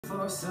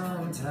for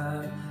some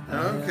time.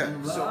 Okay,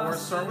 so we're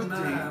start with D.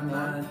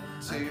 1,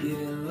 2, 3,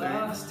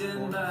 Lost in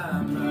 4.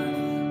 my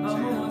mind.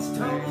 Mama once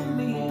told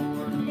me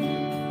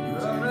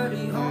you're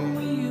already home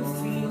when you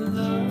feel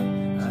love.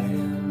 I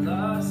am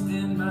lost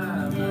in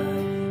my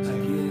mind. I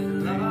get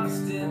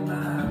lost in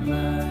my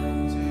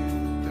mind. 2,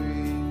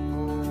 3,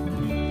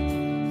 4.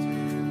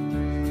 2,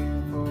 3,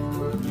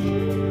 4.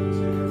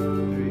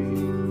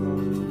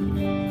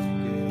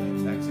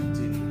 Good. Exit D.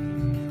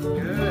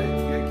 Good.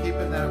 You're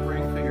keeping that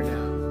ring finger down.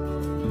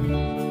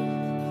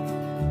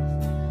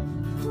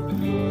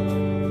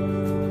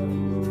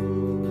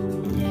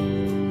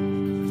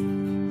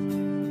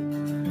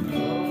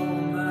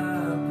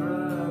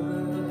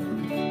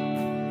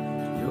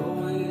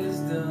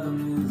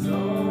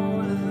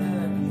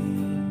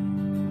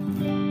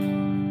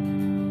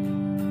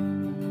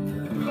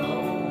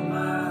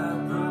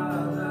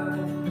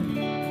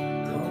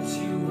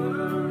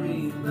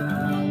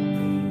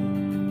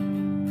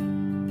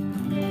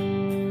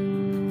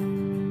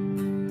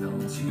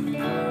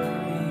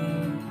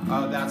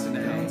 Oh, that's an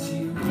A. G,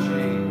 2, 3.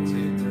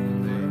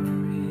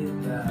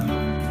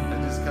 That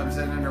just comes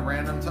in at a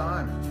random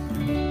time.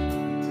 2,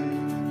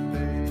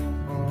 3,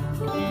 4.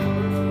 2,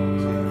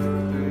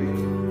 3,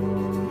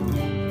 4.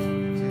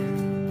 2,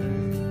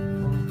 3,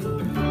 4.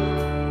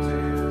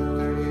 2,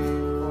 3,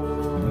 4.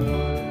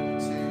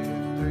 2,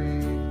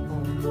 3,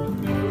 4.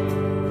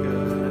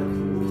 Good.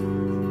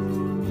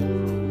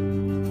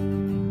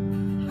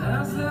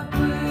 How's that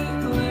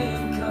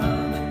bricklaying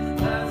coming?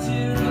 How's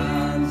your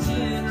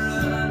engine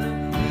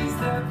running? Is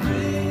that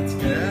bridge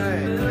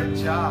getting built? Good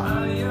job.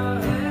 Are your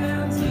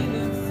hands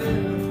getting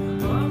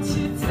filled? Won't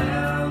you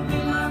tell me,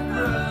 my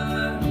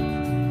brother?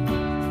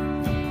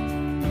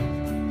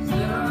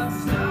 There are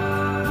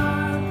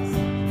stars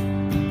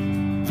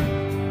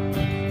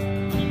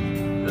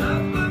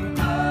up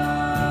above.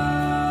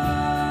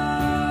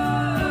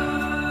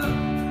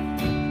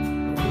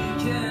 We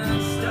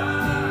can't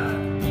stop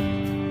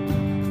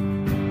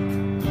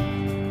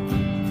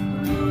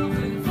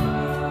moving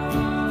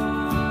forward.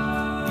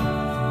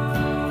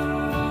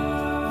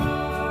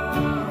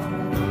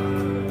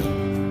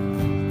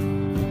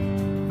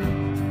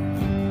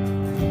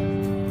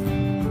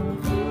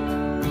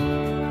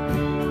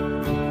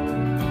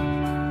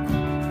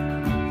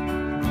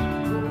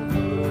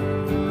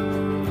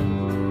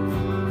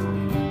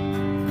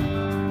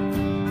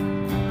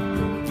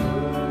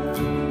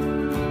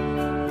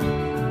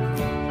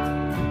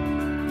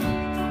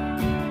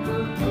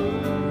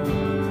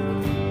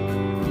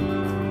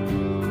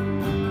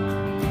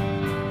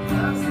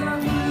 How's that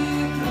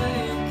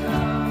bricklaying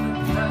coming?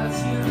 How's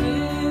your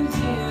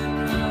engine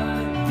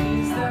running?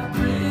 Is that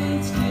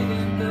bridge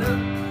getting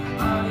built?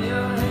 Are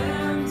your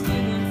hands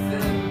getting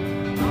filled?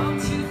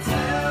 Won't you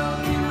tell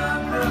me, my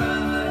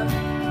brother?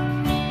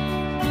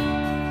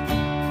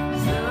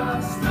 There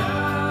are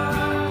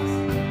stars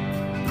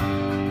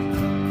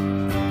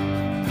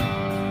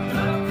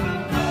up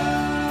above.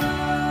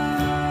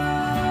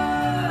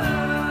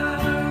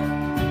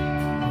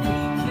 We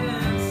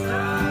can't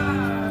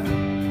stop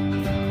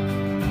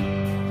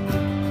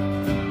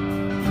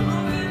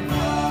moving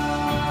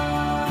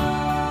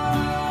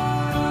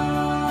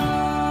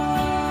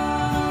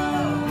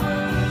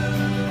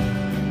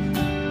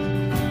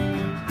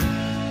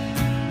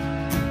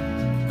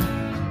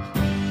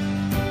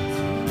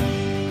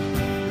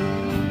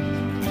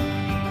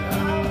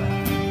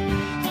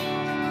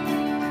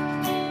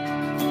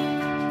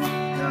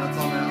Now it's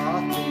on that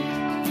off beat.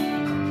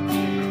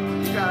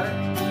 You got it.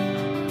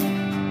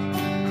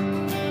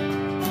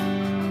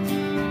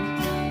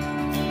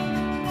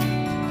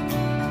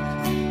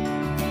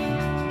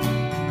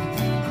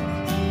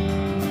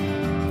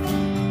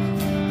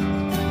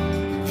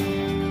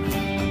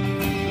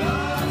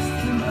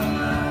 Lost in my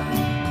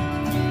mind,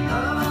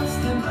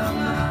 lost in my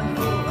mind.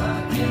 Oh,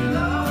 I get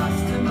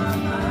lost in my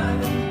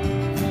mind.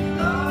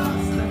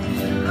 Lost, I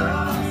get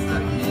lost, I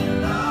get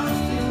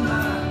lost in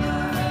my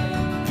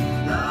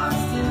mind.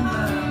 Lost in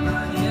my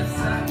mind, yes,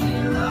 I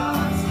get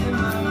lost in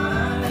my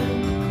mind.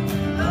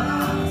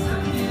 Lost,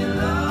 I get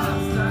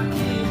lost, I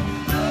get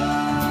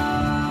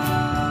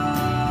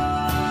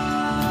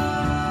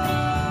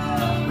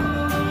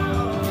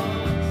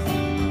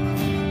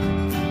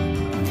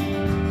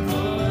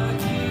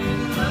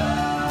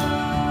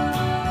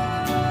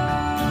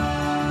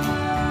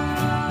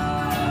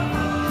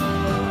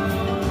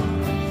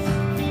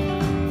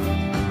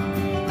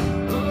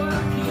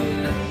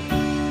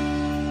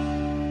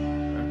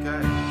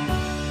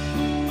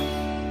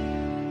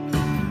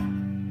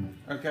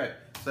Okay,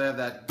 so I have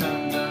that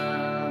dun,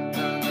 dun,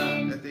 dun,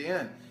 dun at the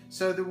end.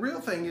 So the real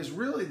thing is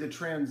really the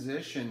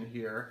transition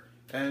here.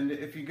 And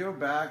if you go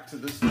back to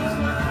this music,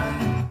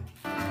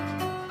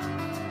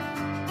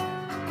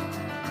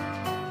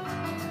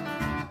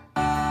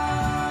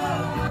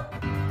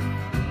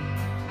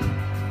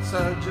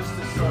 so just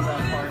to slow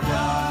that part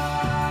down.